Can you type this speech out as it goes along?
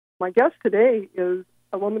my guest today is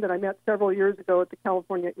a woman that I met several years ago at the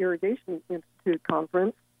California Irrigation Institute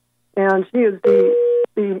conference, and she is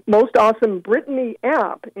the most awesome Brittany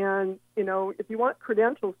app. And, you know, if you want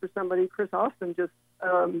credentials for somebody, Chris Austin just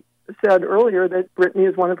said earlier that Brittany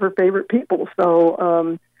is one of her favorite people.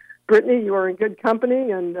 So, Brittany, you are in good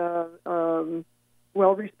company and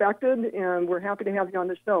well-respected, and we're happy to have you on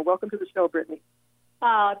the show. Welcome to the show, Brittany.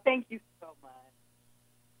 Thank you so much.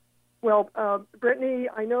 Well, Brittany,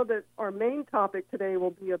 I know that our main topic today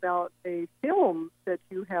will be about a film that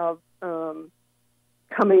you have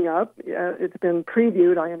coming up. It's been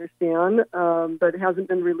previewed, I understand, but it hasn't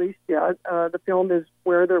been released yet. The film is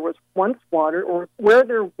Where There Once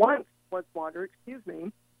Was Water, excuse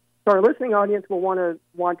me. So our listening audience will want to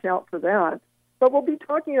watch out for that. But we'll be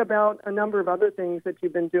talking about a number of other things that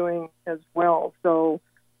you've been doing as well. So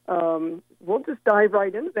we'll just dive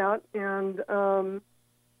right into that. And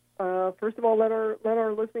first of all, let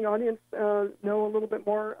our listening audience know a little bit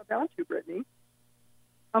more about you, Brittany.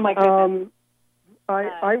 Oh my goodness!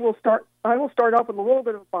 I will start off with a little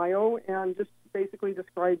bit of a bio and just basically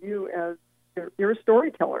describe you as you're a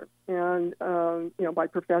storyteller, and you know, by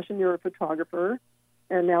profession you're a photographer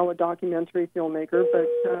and now a documentary filmmaker.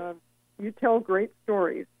 But you tell great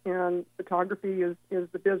stories, and photography is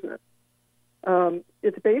the business.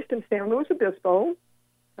 It's based in San Luis Obispo,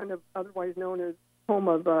 kind of otherwise known as home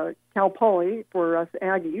of Cal Poly for us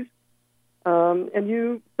Aggies. And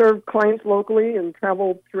you serve clients locally and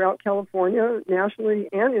travel throughout California, nationally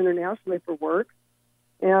and internationally for work.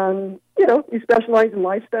 And, you know, you specialize in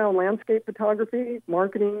lifestyle and landscape photography,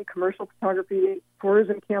 marketing, commercial photography,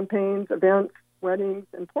 tourism campaigns, events, weddings,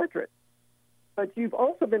 and portraits. But you've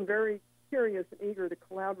also been very curious and eager to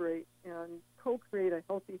collaborate and co-create a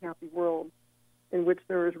healthy, happy world in which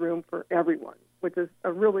there is room for everyone, which is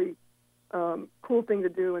a really cool thing to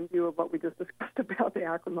do in view of what we just discussed about the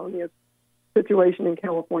acrimonious situation in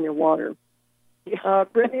California water.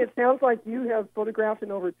 Brittany, it sounds like you have photographed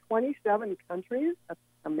in over 27 countries. That's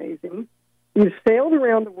amazing. You've sailed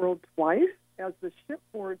around the world twice as the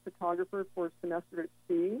shipboard photographer for Semester at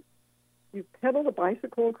Sea. You've pedaled a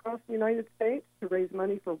bicycle across the United States to raise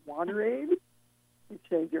money for WaterAid. You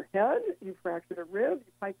shaved your head. You fractured a rib.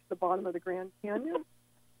 You hiked to the bottom of the Grand Canyon.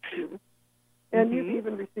 And you've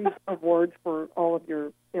even received awards for all of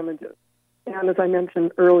your images. And as I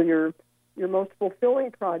mentioned earlier, your most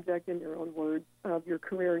fulfilling project, in your own words, of your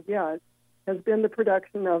career yet has been the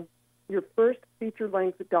production of your first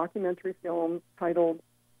feature-length documentary film titled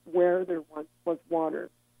Where There Once Was Water.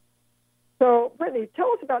 So, Brittany, tell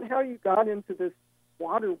us about how you got into this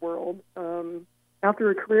water world after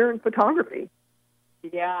a career in photography.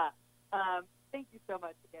 Yeah. Thank you so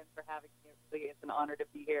much again for having me. Really, it's an honor to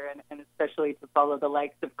be here, and especially to follow the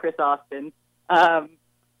likes of Chris Austin. I'll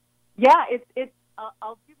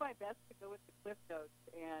do my best to go with the Cliff Notes,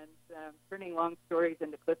 and turning long stories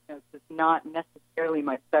into Cliff Notes is not necessarily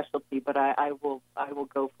my specialty, but I will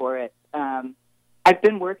go for it. I've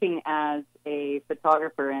been working as a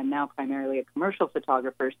photographer and now primarily a commercial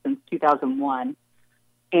photographer since 2001,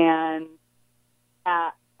 and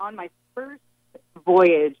on my first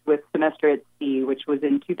voyage with Semester at Sea, which was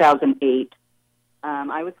in 2008,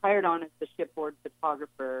 I was hired on as the shipboard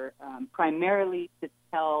photographer, primarily to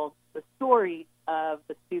tell the story of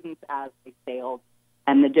the students as they sailed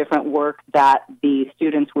and the different work that the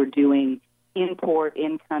students were doing in port,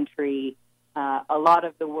 in country. A lot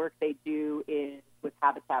of the work they do is with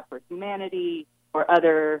Habitat for Humanity or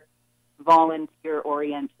other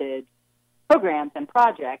volunteer-oriented programs and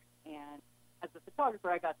projects. And as a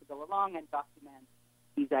photographer, I got to go along and document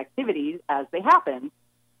these activities as they happen.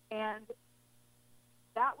 And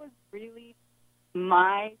that was really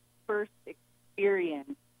my first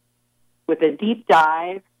experience with a deep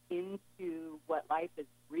dive into what life is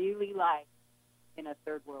really like in a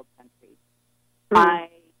third world country.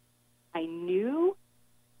 I knew,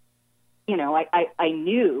 I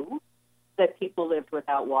knew that people lived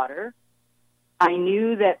without water. I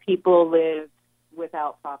knew that people lived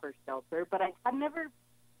without proper shelter, but I had never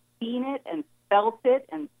seen it and felt it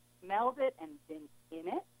and smelled it and been in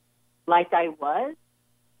it like I was,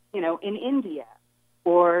 in India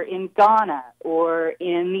or in Ghana or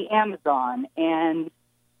in the Amazon. And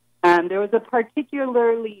there was a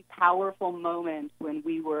particularly powerful moment when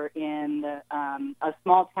we were in a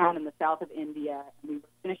small town in the south of India, and we were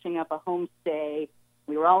finishing up a homestay.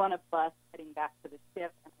 We were all on a bus heading back to the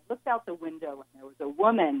ship, and I looked out the window, and there was a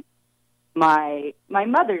woman my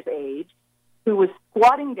mother's age who was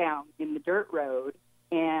squatting down in the dirt road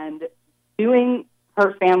and doing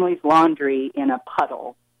her family's laundry in a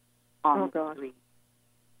puddle on the street.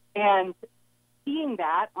 And seeing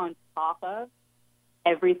that on top of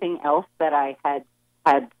everything else that I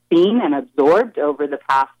had seen and absorbed over the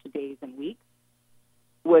past days and weeks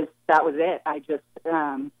was it. I just,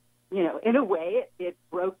 in a way, it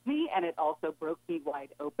broke me, and it also broke me wide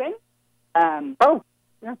open.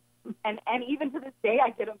 Yeah. And even to this day,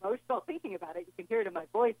 I get emotional thinking about it. You can hear it in my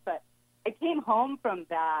voice. But I came home from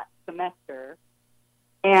that semester,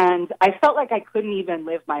 and I felt like I couldn't even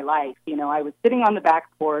live my life. I was sitting on the back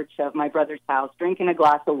porch of my brother's house, drinking a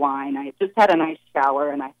glass of wine. I had just had a nice shower,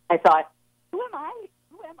 and I thought, who am I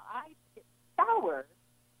to shower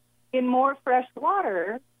in more fresh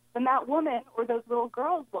water than that woman or those little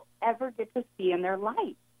girls will ever get to see in their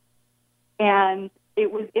life? And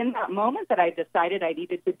it was in that moment that I decided I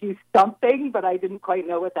needed to do something, but I didn't quite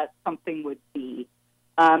know what that something would be.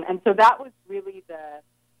 And so that was really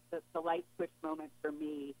the light switch moment for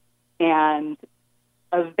me. And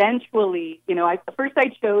eventually, first I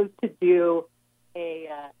chose to do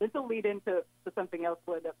this will lead into something else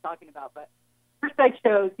we'll end up talking about, but first I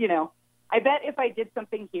chose, I bet if I did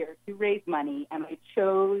something here to raise money, and I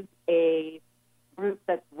chose a group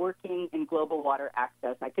that's working in global water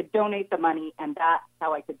access, I could donate the money, and that's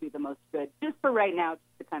how I could do the most good, just for right now,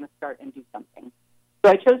 just to kind of start and do something.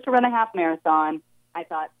 So I chose to run a half marathon. I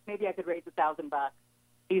thought maybe I could raise $1,000. I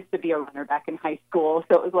used to be a runner back in high school,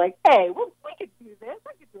 so it was like, hey, well, we could do this.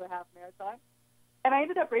 I could do a half marathon. And I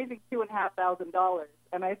ended up raising $2,500.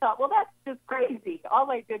 And I thought, well, that's just crazy.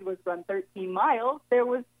 All I did was run 13 miles. There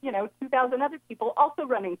was, 2,000 other people also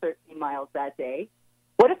running 13 miles that day.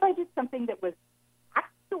 What if I did something that was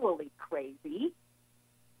actually crazy?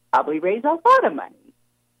 Probably raise a lot of money.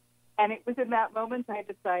 And it was in that moment I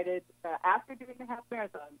decided, after doing the half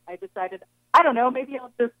marathon, I decided, I don't know, maybe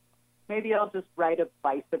I'll just ride a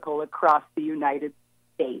bicycle across the United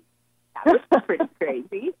States. That was pretty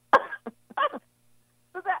crazy.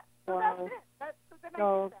 So that's it. So then I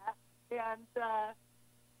did that,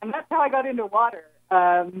 and that's how I got into water.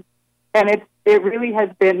 And it really has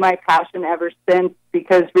been my passion ever since,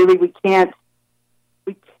 because really we cannot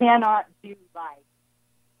do life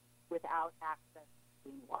without access to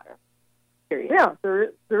clean water. Period. Yeah,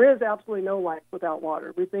 there is absolutely no life without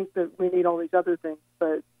water. We think that we need all these other things,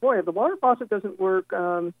 but boy, if the water faucet doesn't work,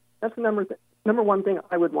 that's the number one thing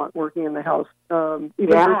I would want working in the house. Even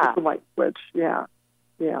versus the light switch. Yeah.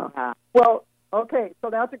 Well, okay,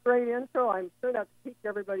 so that's a great intro. I'm sure that's piqued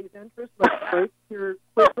everybody's interest. Let's break here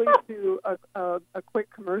quickly to a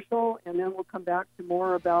quick commercial, and then we'll come back to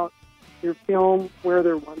more about your film, Where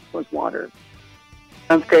There Once Was Water.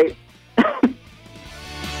 Sounds great.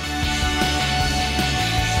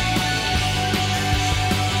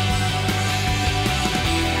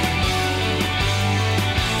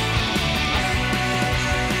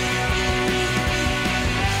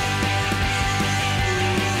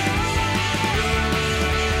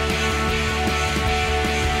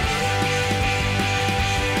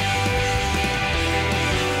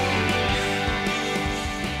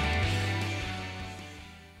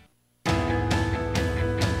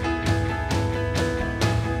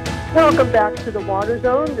 Welcome back to The Water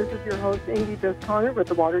Zone. This is your host, Ingy Bisconnor, with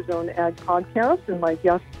the Water Zone Ag Podcast, and my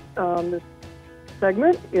guest on this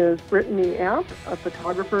segment is Brittany App, a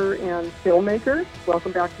photographer and filmmaker.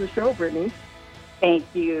 Welcome back to the show, Brittany. Thank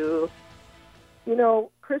you.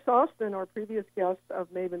 Chris Austin, our previous guest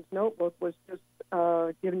of Maven's Notebook, was just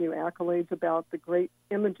giving you accolades about the great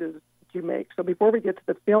images that you make. So before we get to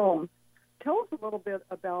the film, tell us a little bit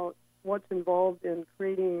about what's involved in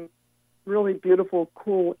creating really beautiful,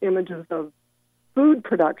 cool images of food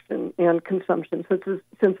production and consumption,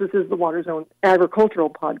 since this is the Water Zone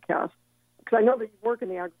agricultural podcast. Because I know that you work in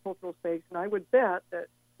the agricultural space, and I would bet that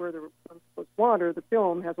Where There Once Was Water, the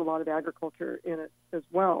film, has a lot of agriculture in it as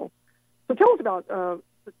well. So tell us about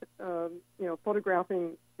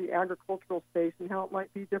photographing the agricultural space and how it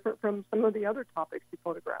might be different from some of the other topics you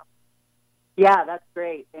photograph. Yeah, that's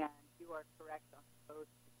great, and you are correct on both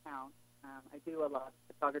accounts. I do a lot of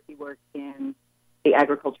photography work in the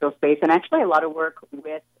agricultural space, and actually a lot of work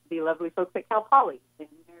with the lovely folks at Cal Poly, and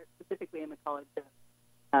they're specifically in the College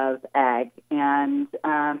of Ag. And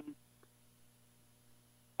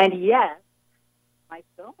yes, my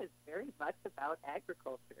film is very much about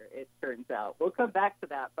agriculture, it turns out. We'll come back to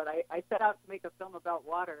that, but I set out to make a film about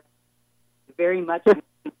water, very much a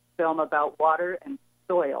film about water and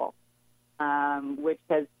soil, which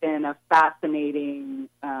has been a fascinating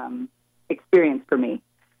experience for me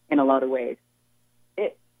in a lot of ways.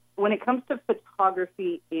 When it comes to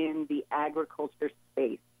photography in the agriculture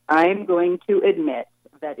space, I'm going to admit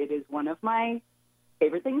that it is one of my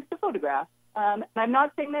favorite things to photograph. And I'm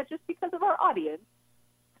not saying that just because of our audience.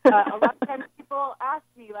 A lot of times people ask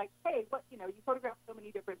me, like, hey, you photograph so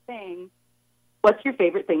many different things. what's your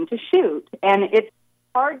favorite thing to shoot? And it's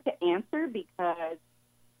hard to answer because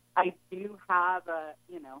I do have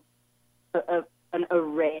an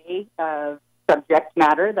array of subject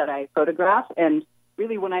matter that I photograph. And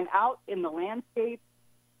really, when I'm out in the landscape,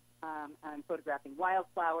 I'm photographing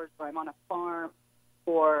wildflowers, or I'm on a farm,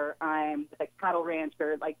 or I'm with a cattle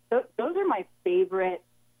rancher. Like those are my favorite.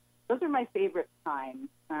 Those are my favorite times.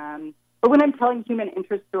 But when I'm telling human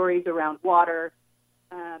interest stories around water,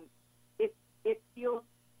 it feels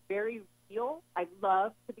very real. I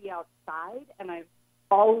love to be outside, and I'm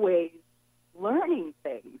always learning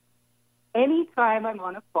things. Anytime I'm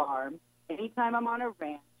on a farm, anytime I'm on a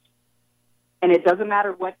ranch, and it doesn't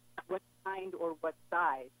matter what kind or what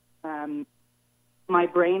size, my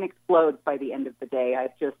brain explodes by the end of the day.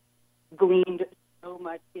 I've just gleaned so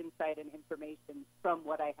much insight and information from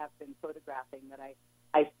what I have been photographing that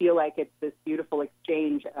I feel like it's this beautiful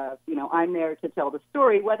exchange of, I'm there to tell the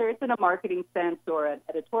story, whether it's in a marketing sense or an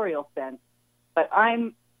editorial sense, but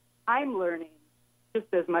I'm learning just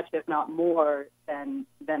as much, if not more, than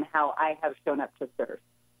how I have shown up to serve.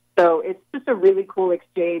 So it's just a really cool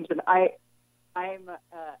exchange, and I have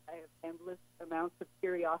endless amounts of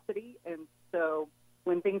curiosity, and so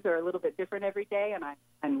when things are a little bit different every day and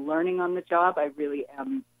I'm learning on the job, I really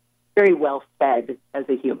am very well fed as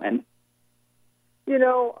a human.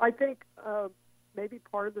 I think maybe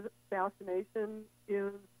part of the fascination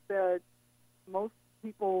is that most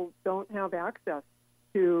people don't have access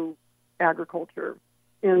to agriculture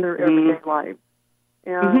in their everyday life.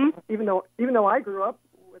 And even though I grew up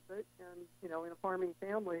with it and, in a farming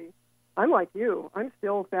family, I'm like you. I'm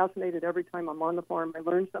still fascinated every time I'm on the farm. I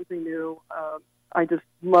learn something new. I just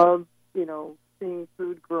love, seeing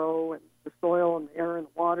food grow, and the soil and the air and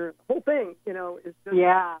the water and the whole thing, is just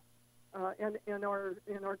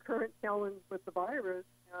and our current challenge with the virus,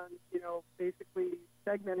 and basically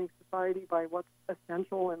segmenting society by what's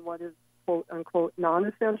essential and what is quote unquote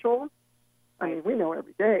non-essential. I mean, we know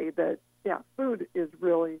every day that food is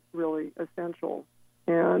really, really essential,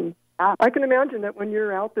 and I can imagine that when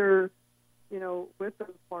you're out there, with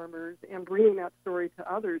those farmers and bringing that story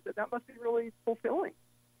to others, that must be really fulfilling.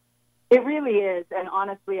 It really is. And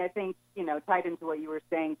honestly, I think, tied into what you were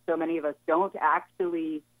saying, so many of us don't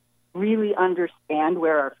actually really understand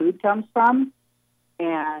where our food comes from.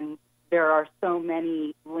 And there are so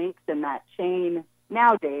many links in that chain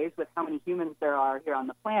nowadays with how many humans there are here on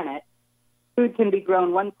the planet. Food can be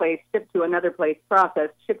grown one place, shipped to another place,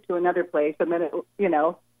 processed, shipped to another place, and then it,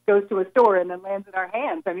 goes to a store and then lands in our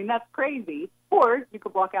hands. I mean, that's crazy. Or you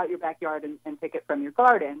could walk out your backyard and pick it from your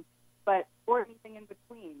garden, or anything in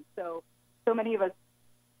between. So many of us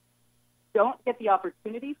don't get the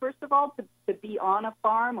opportunity, first of all, to be on a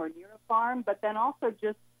farm or near a farm, but then also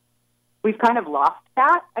just we've kind of lost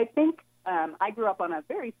that, I think. I grew up on a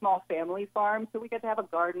very small family farm, so we got to have a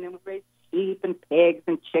garden, and we raised sheep and pigs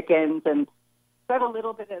and chickens, and so I have a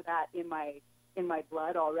little bit of that in my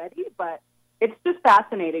blood already, but it's just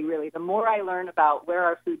fascinating, really. The more I learn about where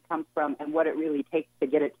our food comes from and what it really takes to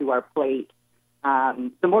get it to our plate,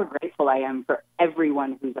 the more grateful I am for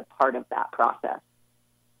everyone who's a part of that process.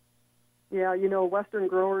 Yeah, Western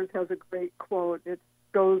Growers has a great quote. It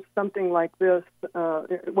goes something like this,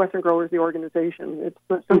 Western Growers, the organization.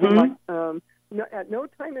 It's something like, at no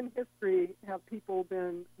time in history have people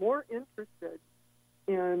been more interested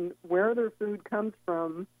in where their food comes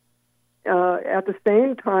from, at the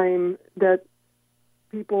same time that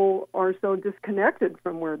people are so disconnected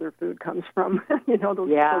from where their food comes from. Those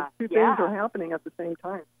two things are happening at the same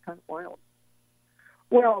time. It's kind of wild.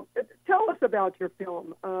 Well, tell us about your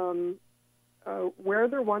film. Where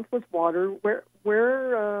There Once Was Water.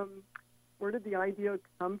 Where did the idea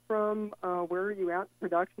come from? Where are you at in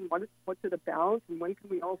production? What's it about? And when can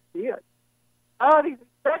we all see it? Oh, these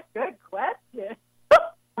are such good questions.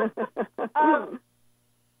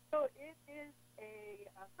 So it is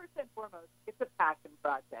first and foremost, it's a passion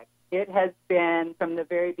project. It has been, from the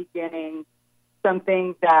very beginning,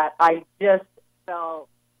 something that I just felt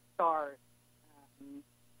stars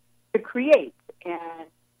to create. And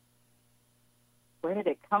where did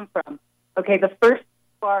it come from? Okay, the first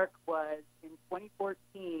spark was in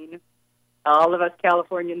 2014. All of us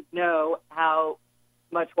Californians know how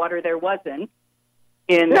much water there wasn't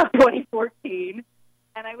in 2014.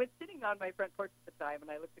 And I was sitting on my front porch at the time, and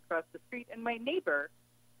I looked across the street, and my neighbor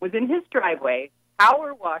was in his driveway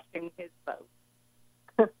power washing his boat.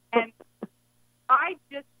 And I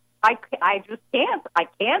just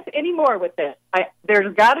can't anymore with this.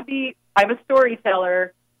 There's got to be, I'm a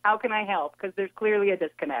storyteller. How can I help? Because there's clearly a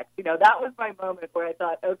disconnect. That was my moment where I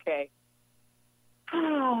thought, okay,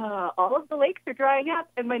 all of the lakes are drying up,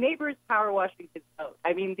 and my neighbor is power washing his boat.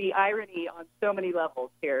 I mean, the irony on so many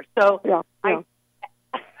levels here. So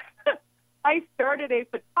I started a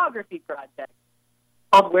photography project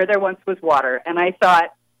called Where There Once Was Water, and I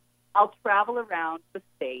thought, I'll travel around the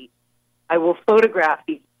state. I will photograph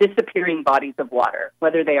these disappearing bodies of water,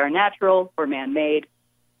 whether they are natural or man-made.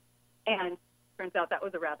 And it turns out that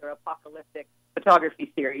was a rather apocalyptic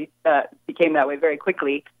photography series. Became that way very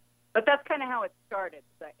quickly. But that's kind of how it started.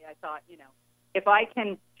 I thought, if I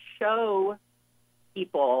can show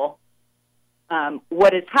people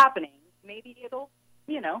what is happening, maybe it'll,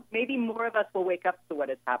 maybe more of us will wake up to what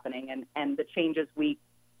is happening and the changes we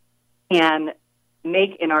can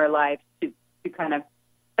make in our lives to kind of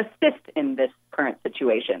assist in this current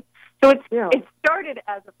situation. So it started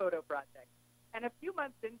as a photo project. And a few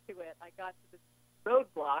months into it, I got to this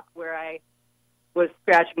roadblock where I was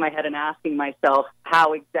scratching my head and asking myself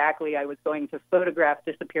how exactly I was going to photograph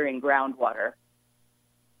disappearing groundwater.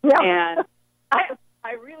 Yeah. And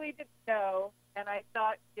I really didn't know. And I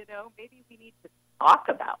thought, maybe we need to talk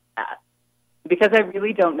about that because I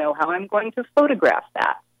really don't know how I'm going to photograph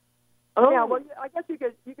that. Oh, yeah. Well, I guess you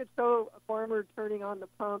could show a farmer turning on the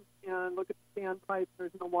pump and look at the standpipe.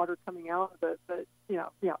 There's no water coming out of it, but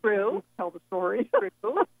true. Tell the story. True.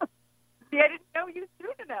 See, I didn't know you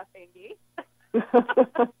soon enough, Angie.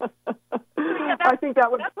 I think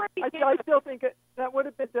that would. I still think that would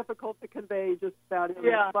have been difficult to convey just that.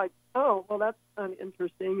 It's like, oh, well, that's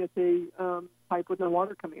uninteresting. It's a pipe with no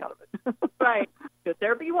water coming out of it. Right. Should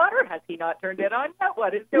there be water? Has he not turned it on yet?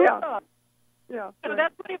 What is going on? Yeah. So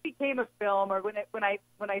that's when it became a film, or when I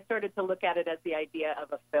started to look at it as the idea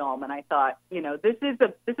of a film, and I thought, this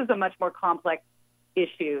is a much more complex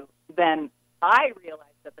issue than I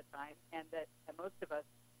realized at the time, and that most of us,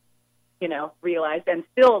 realized, and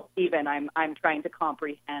still even I'm trying to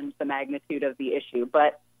comprehend the magnitude of the issue.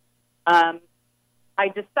 But I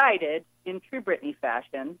decided, in true Brittany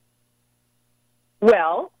fashion,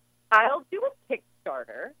 well, I'll do a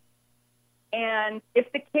Kickstarter, and if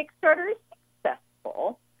the Kickstarter is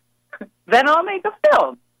successful, then I'll make a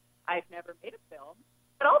film. I've never made a film,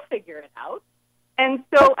 but I'll figure it out. And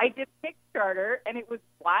so I did Kickstarter, and it was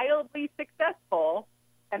wildly successful.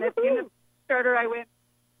 And at the end of Kickstarter, I went,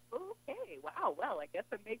 okay, wow, well, I guess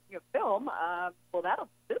I'm making a film. Well,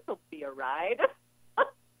 this'll be a ride.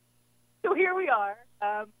 So here we are,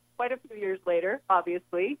 quite a few years later,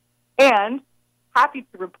 obviously, and happy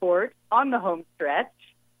to report on the home stretch.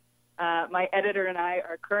 My editor and I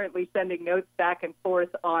are currently sending notes back and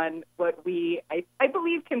forth on what I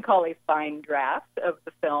believe can call a fine draft of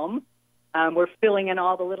the film. We're filling in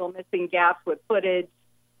all the little missing gaps with footage,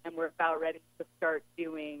 and we're about ready to start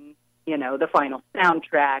doing, the final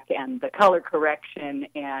soundtrack and the color correction.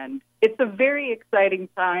 And it's a very exciting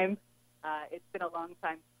time. It's been a long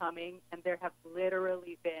time coming, and there have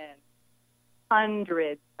literally been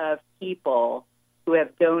hundreds of people who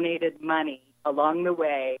have donated money along the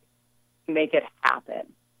way to make it happen,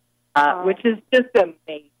 which is just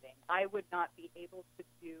amazing. I would not be able to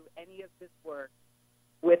do any of this work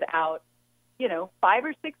without, 500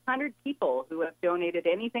 or 600 people who have donated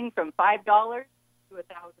anything from $5 to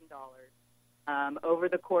 $1,000 over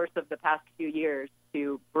the course of the past few years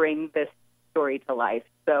to bring this story to life.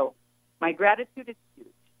 So my gratitude is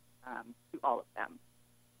huge to all of them.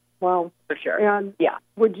 Wow, for sure. And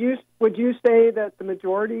would you say that the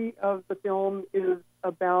majority of the film is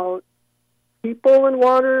about people in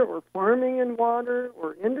water, or farming in water,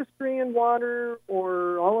 or industry in water,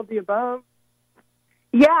 or all of the above?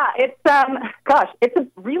 Yeah, it's it's a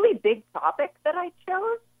really big topic that I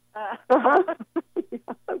chose.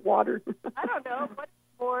 Water. I don't know what's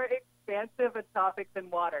more expansive a topic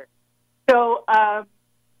than water. So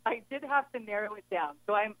I did have to narrow it down.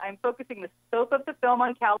 So I'm focusing the scope of the film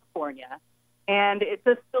on California, and it's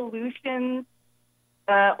a solutions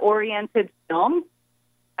oriented film.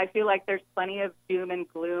 I feel like there's plenty of doom and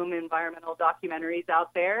gloom environmental documentaries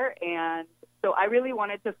out there, and so I really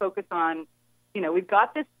wanted to focus on, we've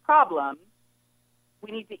got this problem.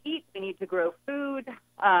 We need to eat. We need to grow food.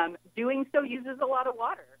 Doing so uses a lot of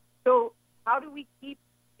water. So how do we keep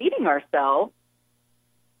feeding ourselves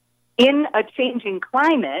in a changing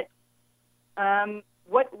climate?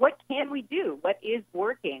 What can we do? What is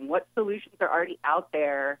working? What solutions are already out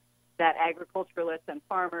there that agriculturalists and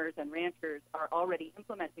farmers and ranchers are already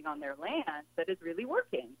implementing on their land that is really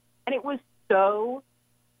working? And it was so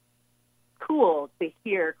cool to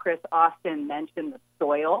hear Chris Austin mention the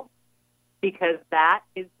soil, because that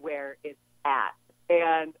is where it's at.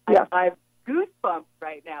 And I've goosebumps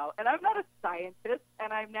right now. And I'm not a scientist,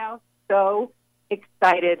 and I'm now so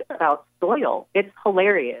excited about soil. It's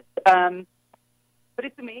hilarious. but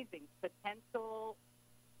it's amazing.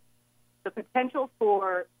 The potential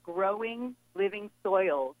for growing living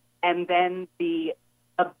soils, and then the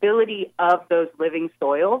ability of those living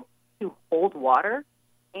soils to hold water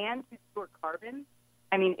and to store carbon.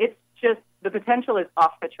 I mean, it's just, the potential is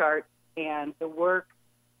off the charts, and the work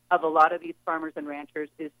of a lot of these farmers and ranchers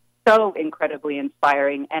is so incredibly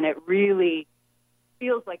inspiring, and it really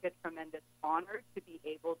feels like a tremendous honor to be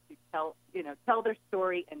able to tell their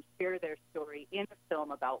story and share their story in a film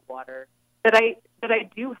about water that I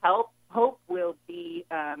do hope will be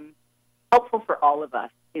helpful for all of us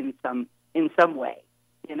in some way,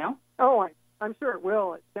 you know? Oh, I'm sure it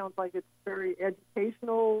will. It sounds like it's very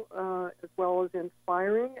educational as well as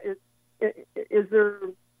inspiring.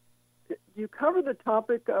 Do you cover the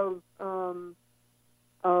topic of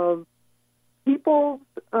people's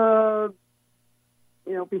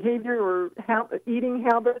behavior or eating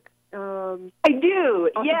habits? I do,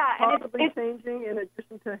 yeah. Possibly changing in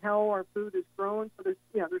addition to how our food is grown. So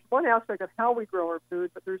there's one aspect of how we grow our food,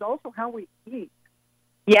 but there's also how we eat.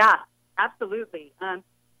 Yeah, absolutely. Do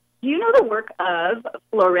you know the work of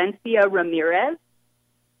Florencia Ramirez?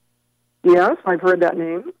 Yes, I've heard that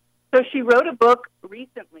name. So she wrote a book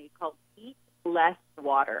recently called Eat Less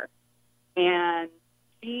Water. And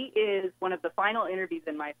she is one of the final interviews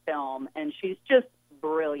in my film, and she's just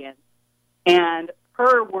brilliant. And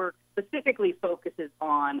her work specifically focuses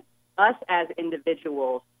on us as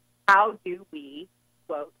individuals. How do we,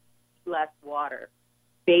 quote, eat less water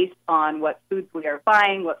based on what foods we are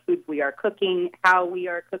buying, what foods we are cooking, how we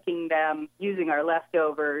are cooking them, using our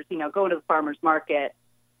leftovers, going to the farmer's market,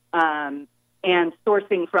 and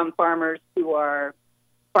sourcing from farmers who are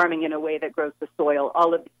farming in a way that grows the soil,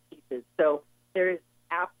 all of these pieces. So there is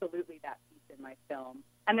absolutely that piece in my film.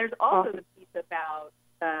 And there's also the piece about,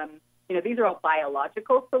 these are all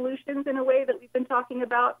biological solutions in a way that we've been talking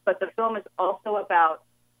about, but the film is also about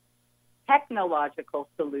technological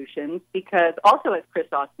solutions, because also, as Chris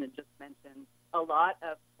Austin had just mentioned, a lot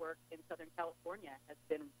of work in Southern California has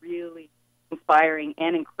been really inspiring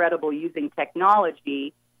and incredible, using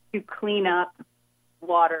technology to clean up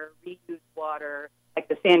water, reuse water, like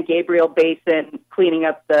the San Gabriel Basin, cleaning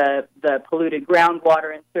up the polluted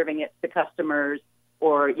groundwater and serving it to customers,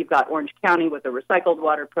 or you've got Orange County with a recycled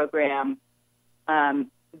water program.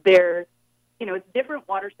 It's different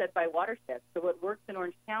watershed by watershed. So what works in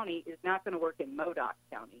Orange County is not going to work in Modoc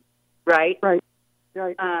County, right? Right.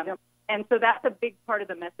 Yep. And so that's a big part of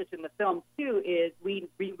the message in the film, too, is we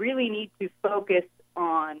really need to focus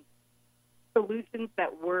on solutions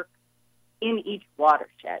that work in each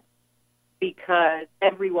watershed, because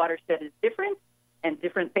every watershed is different, and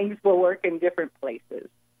different things will work in different places.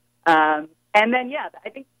 And then, I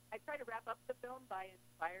think I try to wrap up the film by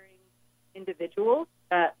inspiring individuals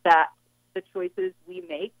that the choices we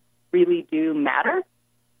make really do matter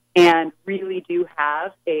and really do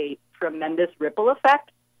have a tremendous ripple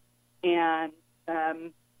effect. And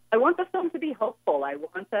I want the film to be hopeful. I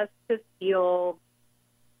want us to feel,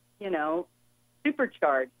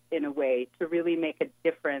 supercharged in a way to really make a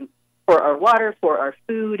difference for our water, for our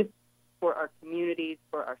food, for our communities,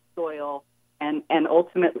 for our soil, and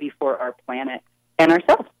ultimately for our planet and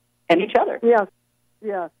ourselves and each other. Yes.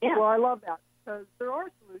 Yeah. Well, I love that, because there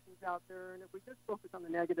are solutions out there, and if we just focus on the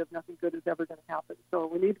negative, nothing good is ever going to happen. So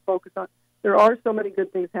we need to focus on, there are so many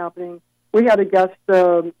good things happening. We had a guest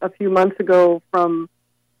a few months ago from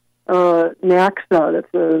NACSA. That's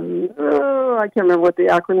I can't remember what the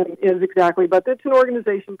acronym is exactly, but it's an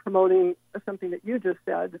organization promoting something that you just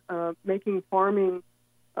said, making farming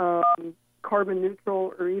carbon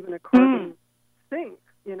neutral, or even a carbon sink.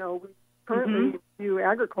 We currently view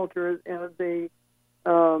agriculture as a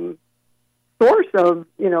source of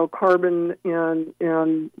carbon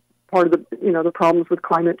and part of the problems with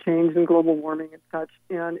climate change and global warming and such.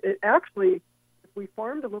 And it actually, if we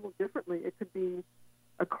farmed a little differently, it could be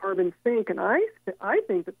a carbon sink. And I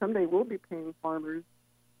think that someday we'll be paying farmers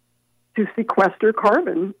to sequester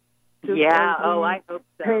carbon. I hope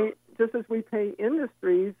so. Just as we pay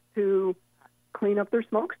industries to clean up their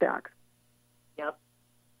smokestacks. Yep.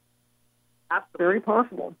 Absolutely. Very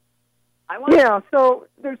possible. So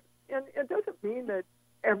there's, and it doesn't mean that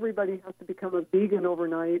everybody has to become a vegan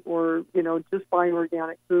overnight, or just buy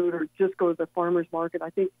organic food, or just go to the farmer's market. I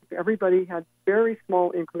think if everybody had very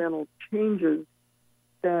small incremental changes,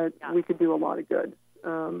 that we could do a lot of good.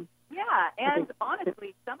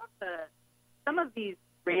 Honestly, some of these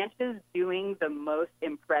ranches doing the most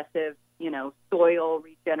impressive, soil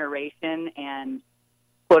regeneration and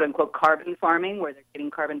quote unquote carbon farming, where they're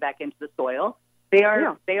getting carbon back into the soil. They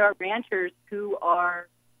are ranchers who are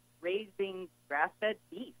raising grass-fed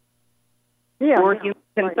beef for human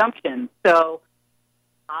consumption. So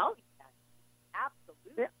I'll eat that.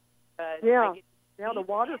 Absolutely. Yeah. I get to Yeah, the eat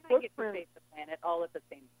water and footprint. I get to save the planet all at the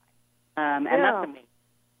same time. And that's amazing.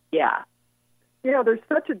 Yeah. Yeah, there's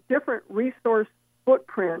such a different resource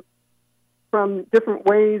footprint from different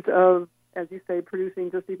ways of, as you say,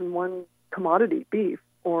 producing just even one commodity, beef,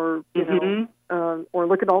 or or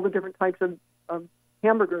look at all the different types of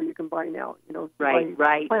hamburger you can buy now.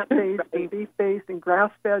 Plant-based and beef-based and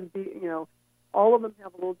grass-fed. All of them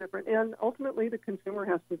have a little different. And ultimately, the consumer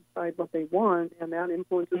has to decide what they want, and that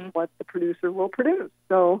influences what the producer will produce.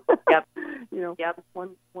 So,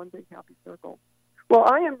 one big happy circle. Well,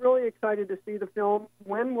 I am really excited to see the film.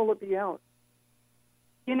 When will it be out?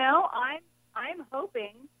 I'm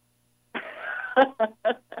hoping, and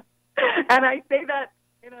I say that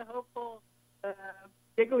in a hopeful,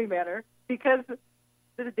 giggly manner because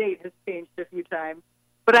the date has changed a few times.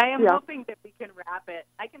 But I am hoping that we can wrap it.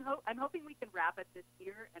 I'm hoping we can wrap it this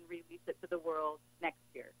year and release it to the world next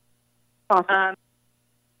year. Awesome.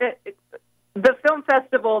 The film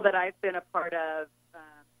festival that I've been a part of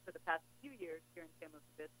for the past few years here in San Luis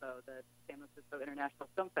Obispo, the San Luis Obispo International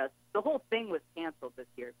Film Fest, the whole thing was canceled this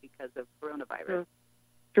year because of coronavirus.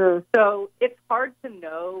 Sure. So it's hard to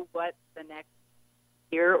know what the next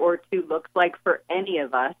year or two looks like for any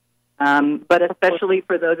of us, but especially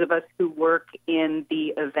for those of us who work in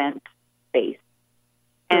the event space.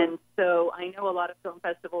 And so I know a lot of film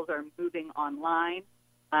festivals are moving online.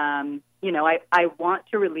 I want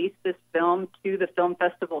to release this film to the film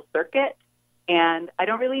festival circuit, and I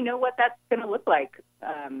don't really know what that's going to look like,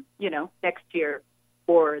 next year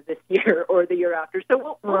or this year or the year after.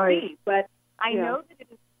 So we'll see. But I know that it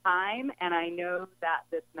is time, and I know that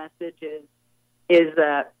this message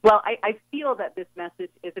I feel that this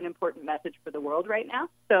message is an important message for the world right now.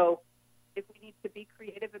 So if we need to be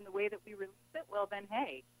creative in the way that we release it, well, then,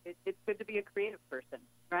 hey, it's good to be a creative person,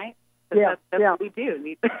 right? That's what we do.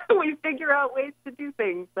 We figure out ways to do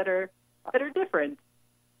things that are different.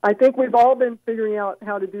 I think we've all been figuring out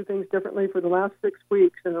how to do things differently for the last 6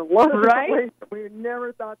 weeks in a lot of different ways that we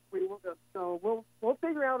never thought we would have. So we'll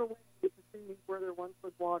figure out a way to see where there once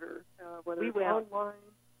was water, whether it's online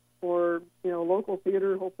or local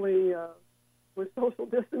theater. Hopefully, with social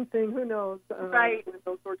distancing, who knows? When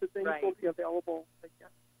those sorts of things will be available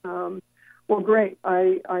again. Well, great.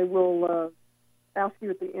 I will ask you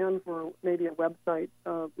at the end for maybe a website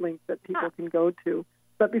link that people can go to.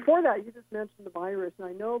 But before that, you just mentioned the virus, and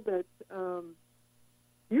I know that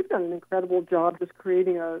you've done an incredible job just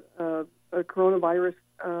creating a coronavirus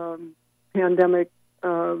pandemic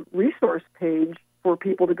resource page for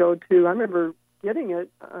people to go to. I remember getting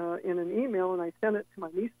it in an email, and I sent it to my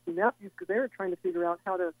nieces and nephews because they were trying to figure out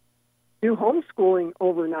how to do homeschooling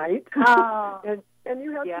overnight. And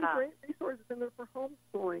you have some great resources in there for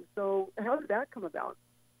homeschooling. So how did that come about?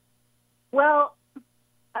 Well,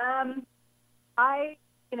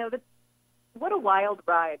 what a wild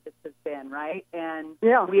ride this has been, right? And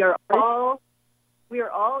we are all in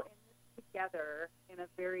this together in a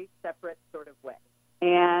very separate sort of way.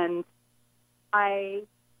 And I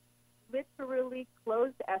literally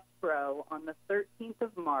closed escrow on the 13th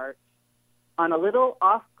of March on a little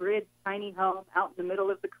off-grid tiny home out in the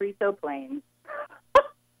middle of the Carrizo Plains.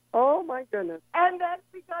 Oh, my goodness. And then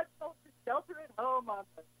we got told to shelter at home on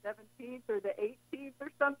the 17th or the 18th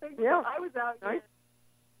or something. Yeah. So I was out here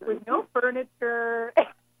with no furniture.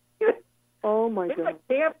 Oh, my goodness. With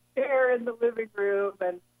a camp chair in the living room.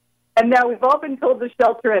 And now we've all been told to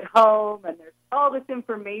shelter at home, and there's all this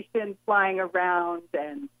information flying around.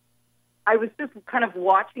 And I was just kind of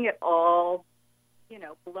watching it all,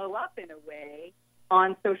 blow up in a way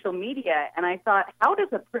on social media. And I thought, how does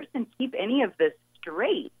a person keep any of this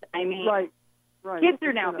straight? I mean, kids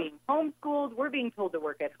are now being homeschooled. We're being told to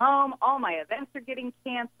work at home. All my events are getting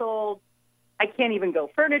canceled. I can't even go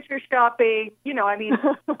furniture shopping.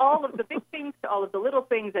 All of the big things to all of the little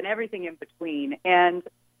things and everything in between. And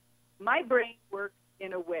my brain works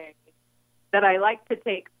in a way that I like to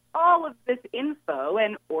take all of this info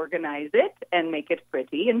and organize it and make it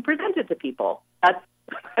pretty and present it to people. That's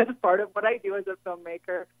part of what I do as a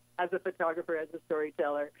filmmaker, as a photographer, as a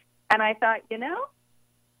storyteller. And I thought,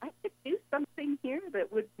 I could do something here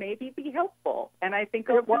that would maybe be helpful. And I think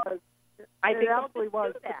it was. It absolutely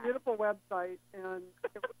was. It's a beautiful website, and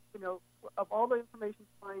of all the information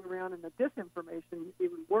flying around and the disinformation,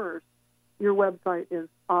 even worse, your website is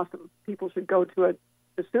awesome. People should go to it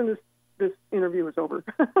as soon as this interview is over.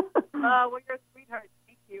 Well, you're a sweetheart.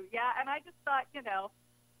 Thank you. Yeah, and I just thought,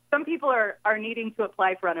 some people are needing to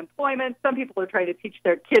apply for unemployment. Some people are trying to teach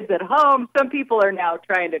their kids at home. Some people are now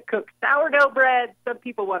trying to cook sourdough bread. Some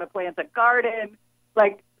people want to plant a garden.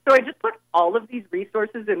 So I just put all of these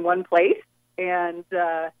resources in one place,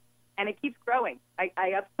 and it keeps growing. I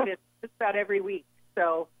update it just about every week.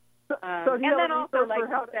 So, so and then also, like you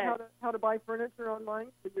said, how to buy furniture online?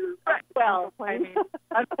 Well, I mean,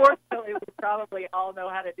 unfortunately, we probably all know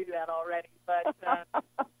how to do that already. But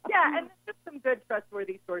yeah, and just some good,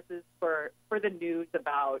 trustworthy sources for the news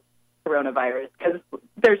about coronavirus, because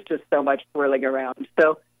there's just so much swirling around.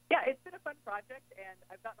 So yeah, it's been a fun project, and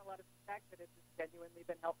I've gotten a lot of feedback that it's genuinely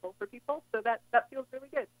been helpful for people. So that feels really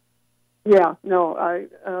good. Yeah, no,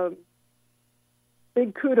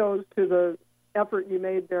 big kudos to the effort you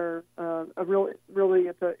made there. Really,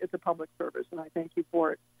 it's a public service, and I thank you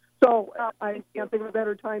for it. So I can't think of a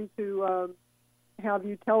better time to have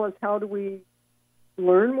you tell us, how do we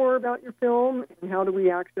learn more about your film, and how do we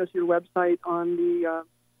access your website on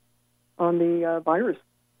the virus?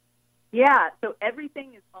 Yeah, so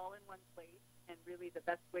everything is all in one place, and really the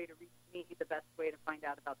best way to reach me, the best way to find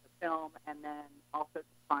out about the film, and then also to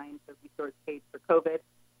find the resource page for COVID,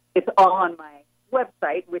 it's all on my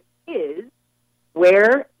website, which is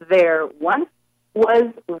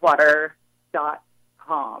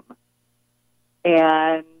wheretherewaswater.com.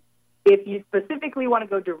 And if you specifically want to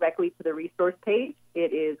go directly to the resource page,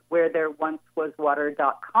 it is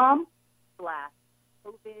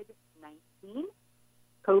wheretherewaswater.com/COVID-19,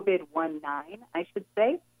 COVID-19, I should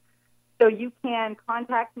say. So you can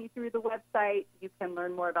contact me through the website. You can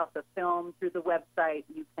learn more about the film through the website.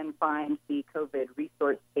 You can find the COVID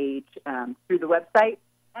resource page through the website.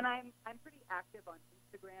 And I'm pretty active on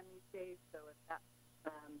Instagram these days, so if that's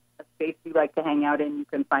a space you like to hang out in, you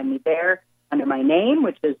can find me there under my name,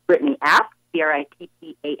 which is Brittany App,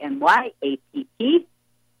 BrittanyApp.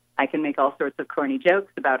 I can make all sorts of corny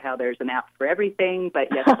jokes about how there's an app for everything, but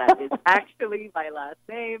yes, that is actually my last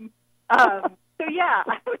name. So yeah,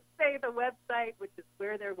 I would say the website, which is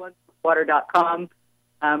wheretherewaswater.com,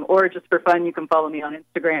 or just for fun, you can follow me on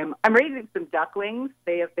Instagram. I'm raising some ducklings.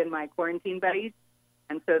 They have been my quarantine buddies,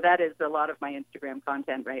 and so that is a lot of my Instagram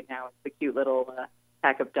content right now. It's the cute little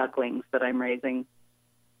pack of ducklings that I'm raising.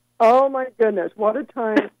 Oh my goodness, what a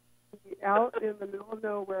time to be out in the middle of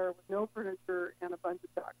nowhere with no furniture and a bunch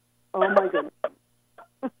of ducks. Oh my goodness.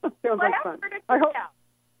 Sounds like fun. I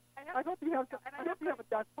hope you have a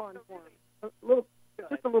duck pond for me.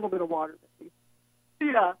 Just a little bit of water.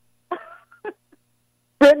 Yeah.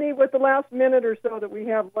 Brittany, with the last minute or so that we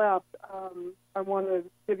have left, I want to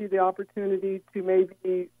give you the opportunity to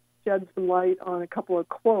maybe shed some light on a couple of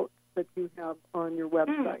quotes that you have on your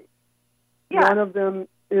website. Yeah. One of them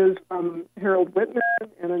is from Harold Whitman,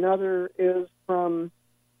 and another is from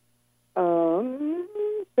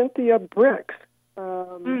Cynthia Bricks.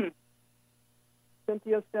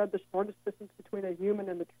 Cynthia said the shortest distance between a human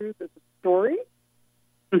and the truth is a story.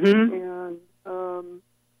 Mm-hmm. And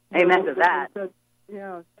amen to that.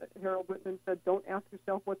 Harold Whitman said, don't ask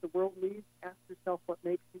yourself what the world needs, ask yourself what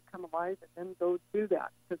makes you come alive, and then go do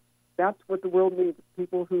that. Because that's what the world needs,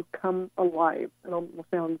 people who come alive. It almost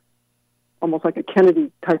sounds almost like a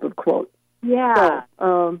Kennedy type of quote. Yeah.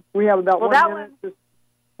 So we have about 1 minute. One, just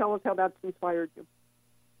tell us how that's inspired you.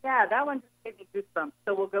 Yeah, that one just gave me goosebumps,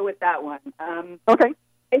 so we'll go with that one. Okay.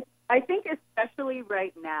 I think especially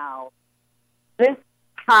right now, this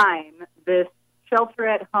time, this shelter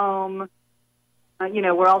at home,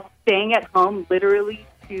 we're all staying at home literally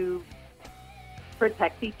to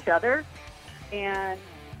protect each other. And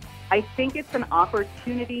I think it's an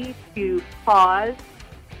opportunity to pause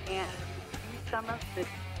and do some of this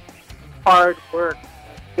hard work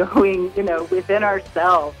going, within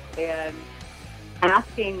ourselves and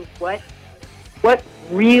asking what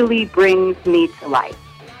really brings me to life.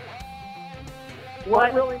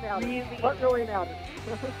 What really matters? What really matters?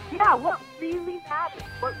 Yeah, what really matters?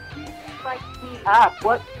 What really lights me up?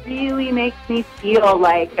 What really makes me feel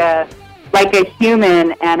like a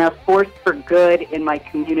human and a force for good in my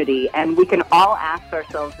community? And we can all ask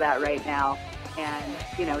ourselves that right now and,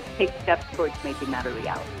 take steps towards making that a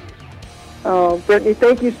reality. Oh, Brittany,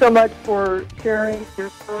 thank you so much for sharing your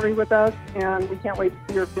story with us, and we can't wait to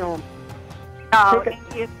see your film. Oh,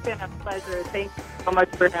 it's been a pleasure. Thank you so much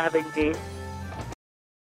for having me.